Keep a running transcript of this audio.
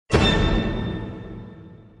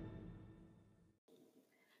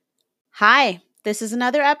Hi, this is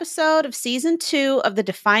another episode of season 2 of the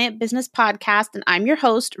Defiant Business Podcast, and I'm your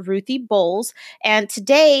host, Ruthie Bowles. And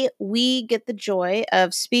today we get the joy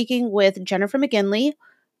of speaking with Jennifer McGinley,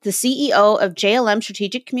 the CEO of JLM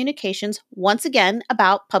Strategic Communications, once again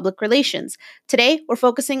about public relations. Today, we're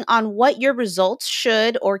focusing on what your results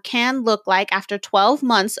should or can look like after 12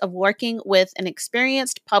 months of working with an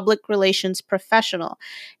experienced public relations professional.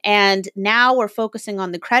 And now we're focusing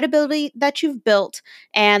on the credibility that you've built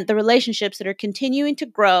and the relationships that are continuing to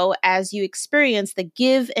grow as you experience the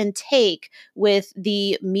give and take with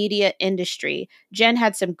the media industry. Jen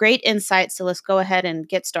had some great insights, so let's go ahead and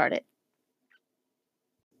get started.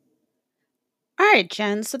 All right,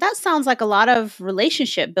 Jen. So that sounds like a lot of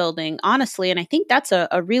relationship building, honestly. And I think that's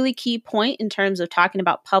a really key point in terms of talking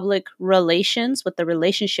about public relations with the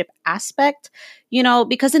relationship aspect,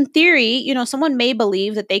 because in theory, someone may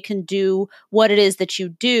believe that they can do what it is that you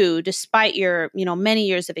do despite your, many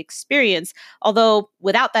years of experience. Although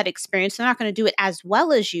without that experience, they're not going to do it as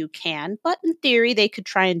well as you can. But in theory, they could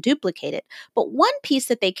try and duplicate it. But one piece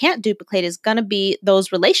that they can't duplicate is going to be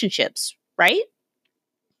those relationships, right?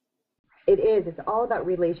 It is. It's all about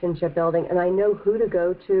relationship building, and I know who to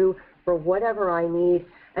go to for whatever I need.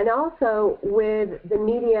 And also with the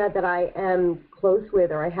media that I am close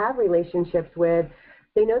with or I have relationships with,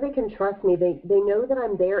 they know they can trust me. They know that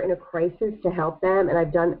I'm there in a crisis to help them,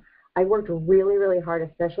 and I worked really, really hard,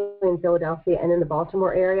 especially in Philadelphia and in the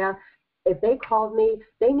Baltimore area. If they called me,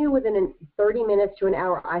 they knew within 30 minutes to an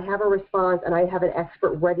hour, I have a response and I have an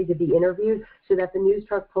expert ready to be interviewed so that the news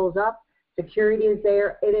truck pulls up, security is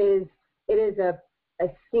there. It is a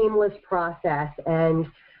seamless process, and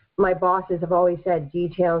my bosses have always said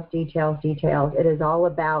details, details, details. It is all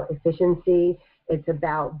about efficiency. It's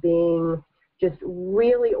about being just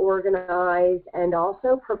really organized and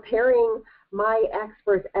also preparing my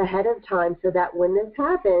experts ahead of time so that when this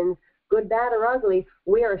happens, good, bad, or ugly,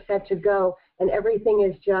 we are set to go, and everything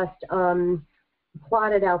is just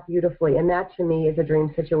plotted out beautifully, and that to me is a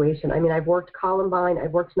dream situation. I mean, I've worked Columbine,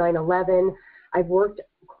 I've worked 9/11, I've worked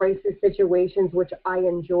crisis situations, which I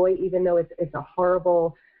enjoy, even though it's a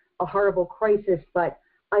horrible crisis. But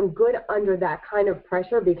I'm good under that kind of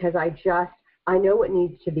pressure because I know what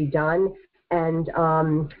needs to be done, and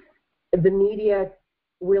the media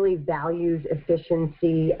really values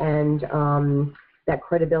efficiency and that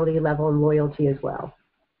credibility level and loyalty as well.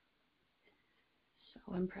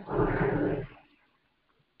 So impressive.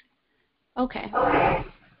 Okay.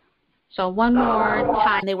 So one more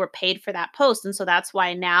time, they were paid for that post. And so that's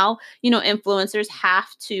why now, influencers have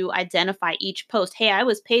to identify each post. Hey, I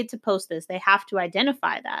was paid to post this. They have to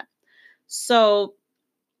identify that. So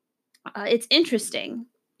it's interesting,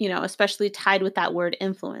 especially tied with that word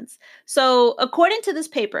influence. So according to this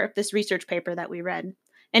paper, this research paper that we read,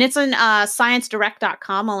 and it's on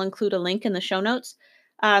sciencedirect.com, I'll include a link in the show notes.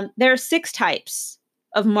 There are 6 types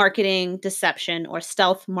of marketing deception or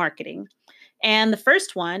stealth marketing. And the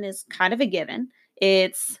first one is kind of a given.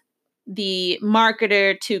 It's the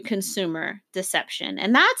marketer to consumer deception.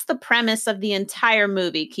 And that's the premise of the entire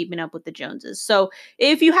movie, Keeping Up with the Joneses. So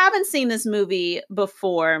if you haven't seen this movie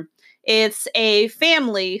before, it's a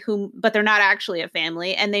family but they're not actually a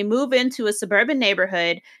family, and they move into a suburban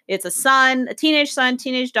neighborhood. It's a teenage son,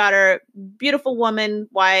 teenage daughter, beautiful woman,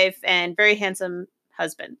 wife, and very handsome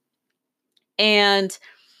husband. And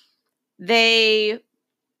they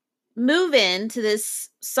move into this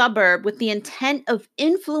suburb with the intent of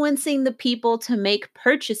influencing the people to make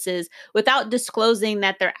purchases without disclosing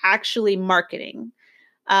that they're actually marketing.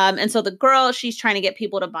 And so the girl, she's trying to get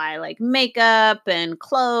people to buy like makeup and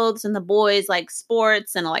clothes, and the boys like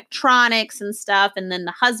sports and electronics and stuff. And then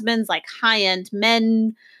the husband's like high-end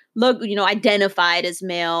men, look, identified as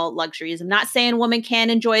male luxuries. I'm not saying women can't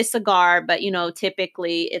enjoy a cigar, but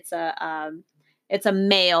typically it's a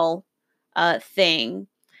male thing.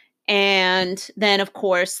 And then, of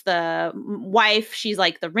course, the wife, she's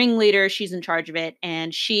like the ringleader. She's in charge of it.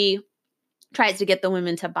 And she tries to get the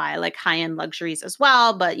women to buy like high-end luxuries as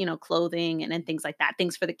well, but, clothing and things like that,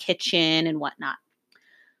 things for the kitchen and whatnot.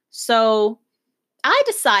 So I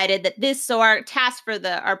decided that our task for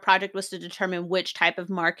our project was to determine which type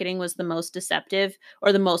of marketing was the most deceptive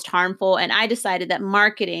or the most harmful. And I decided that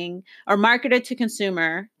marketing or marketer to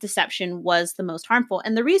consumer deception was the most harmful.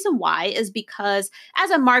 And the reason why is because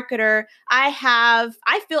as a marketer, I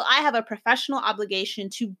feel I have a professional obligation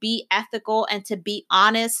to be ethical and to be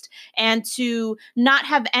honest and to not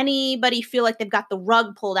have anybody feel like they've got the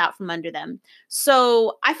rug pulled out from under them.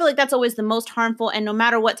 So I feel like that's always the most harmful. And no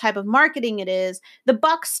matter what type of marketing it is, the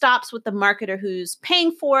buck stops with the marketer who's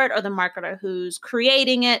paying for it or the marketer who's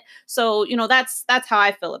creating it. So, that's how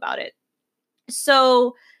I feel about it.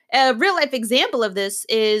 So, A real life example of this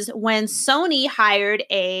is when Sony hired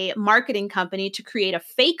a marketing company to create a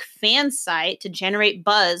fake fan site to generate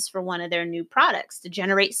buzz for one of their new products, to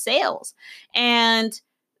generate sales. And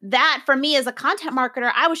that for me as a content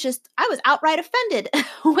marketer, I was outright offended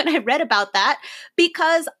when I read about that,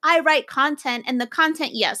 because I write content, and the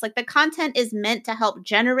content, yes, like the content is meant to help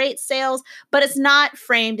generate sales, but it's not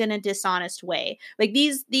framed in a dishonest way. Like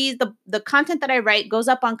the content that I write goes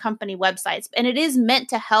up on company websites, and it is meant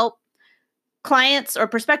to help clients or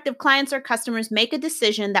prospective clients or customers make a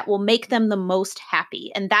decision that will make them the most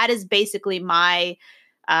happy. And that is basically my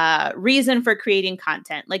reason for creating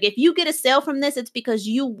content. Like if you get a sale from this, it's because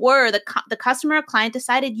you were the customer or client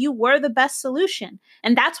decided you were the best solution.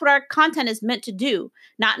 And that's what our content is meant to do,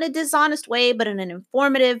 not in a dishonest way, but in an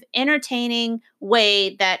informative, entertaining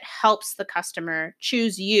way that helps the customer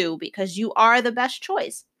choose you because you are the best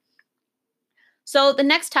choice. So the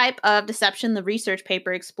next type of deception the research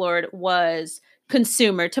paper explored was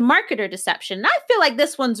consumer to marketer deception. And I feel like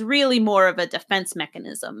this one's really more of a defense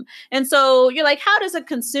mechanism. And so you're like, how does a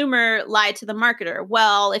consumer lie to the marketer?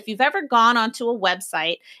 Well, if you've ever gone onto a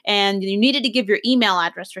website and you needed to give your email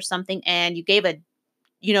address for something and you gave a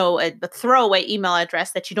throwaway email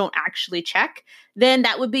address that you don't actually check, then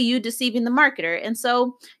that would be you deceiving the marketer. And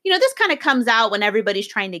so, this kind of comes out when everybody's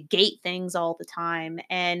trying to gate things all the time.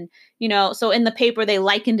 And, so in the paper, they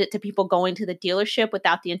likened it to people going to the dealership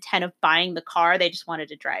without the intent of buying the car. They just wanted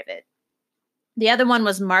to drive it. The other one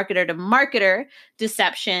was marketer to marketer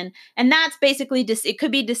deception. And that's basically it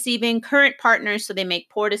could be deceiving current partners so they make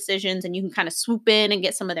poor decisions and you can kind of swoop in and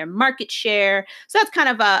get some of their market share. So that's kind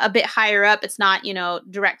of a bit higher up. It's not,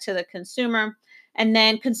 direct to the consumer. And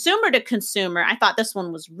then consumer to consumer, I thought this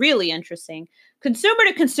one was really interesting. Consumer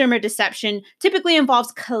to consumer deception typically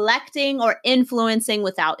involves collecting or influencing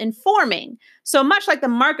without informing. So much like the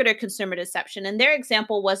marketer consumer deception. And their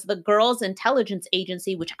example was the Girls Intelligence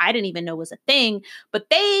Agency, which I didn't even know was a thing, but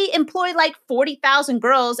they employ like 40,000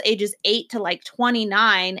 girls ages 8 to like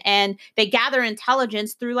 29, and they gather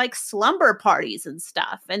intelligence through like slumber parties and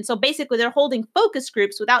stuff. And so basically they're holding focus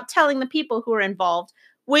groups without telling the people who are involved,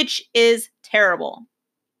 which is terrible.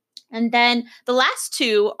 And then the last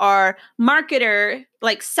two are marketer,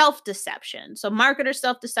 like self-deception. So marketer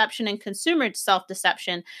self-deception and consumer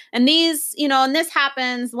self-deception. And these, and this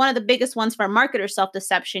happens, one of the biggest ones for marketer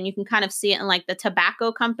self-deception, you can kind of see it in like the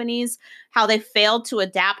tobacco companies, how they failed to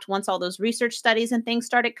adapt once all those research studies and things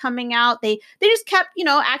started coming out. They just kept,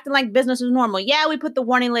 acting like business was normal. Yeah, we put the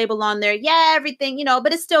warning label on there. Yeah, everything,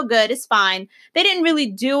 but it's still good. It's fine. They didn't really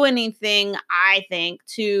do anything, I think,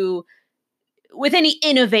 with any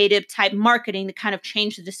innovative type marketing to kind of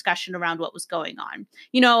change the discussion around what was going on.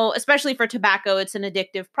 Especially for tobacco, it's an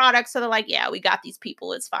addictive product. So they're like, yeah, we got these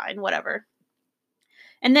people. It's fine, whatever.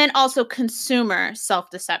 And then also consumer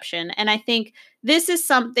self-deception. And I think this is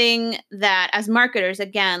something that as marketers,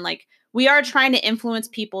 again, like we are trying to influence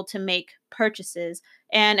people to make purchases.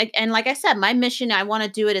 And like I said, my mission, I want to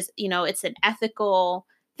do it as, it's an ethical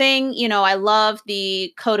thing. I love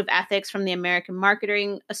the code of ethics from the American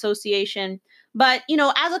Marketing Association. But,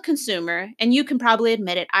 as a consumer, and you can probably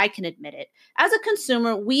admit it, I can admit it, as a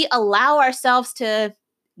consumer, we allow ourselves to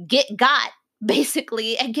get got,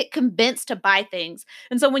 basically, and get convinced to buy things.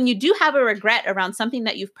 And so when you do have a regret around something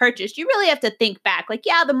that you've purchased, you really have to think back, like,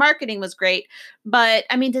 yeah, the marketing was great, but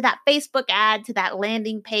I mean, did that Facebook ad, to that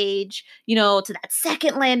landing page, to that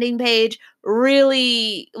second landing page,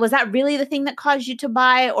 was that really the thing that caused you to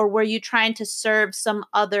buy? Or were you trying to serve some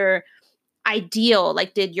other ideal?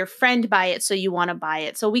 Like, did your friend buy it so you want to buy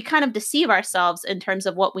it? So we kind of deceive ourselves in terms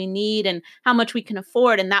of what we need and how much we can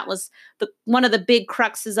afford. And that was one of the big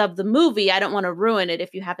cruxes of the movie. I don't want to ruin it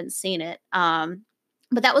if you haven't seen it.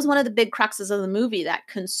 But that was one of the big cruxes of the movie, that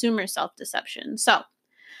consumer self-deception. So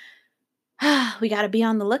we got to be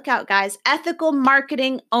on the lookout, guys. Ethical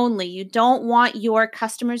marketing only. You don't want your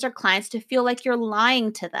customers or clients to feel like you're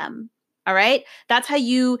lying to them. All right. That's how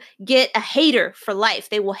you get a hater for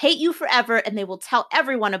life. They will hate you forever and they will tell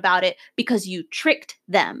everyone about it because you tricked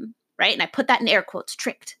them. Right. And I put that in air quotes,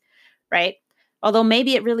 tricked. Right. Although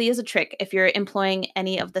maybe it really is a trick if you're employing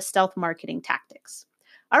any of the stealth marketing tactics.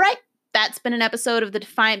 All right. That's been an episode of the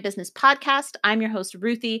Defiant Business Podcast. I'm your host,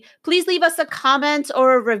 Ruthie. Please leave us a comment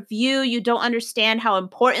or a review. You don't understand how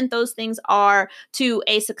important those things are to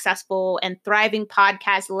a successful and thriving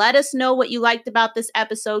podcast. Let us know what you liked about this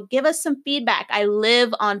episode. Give us some feedback. I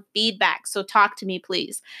live on feedback, so talk to me,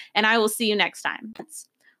 please. And I will see you next time.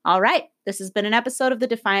 All right. This has been an episode of the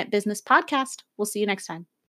Defiant Business Podcast. We'll see you next time.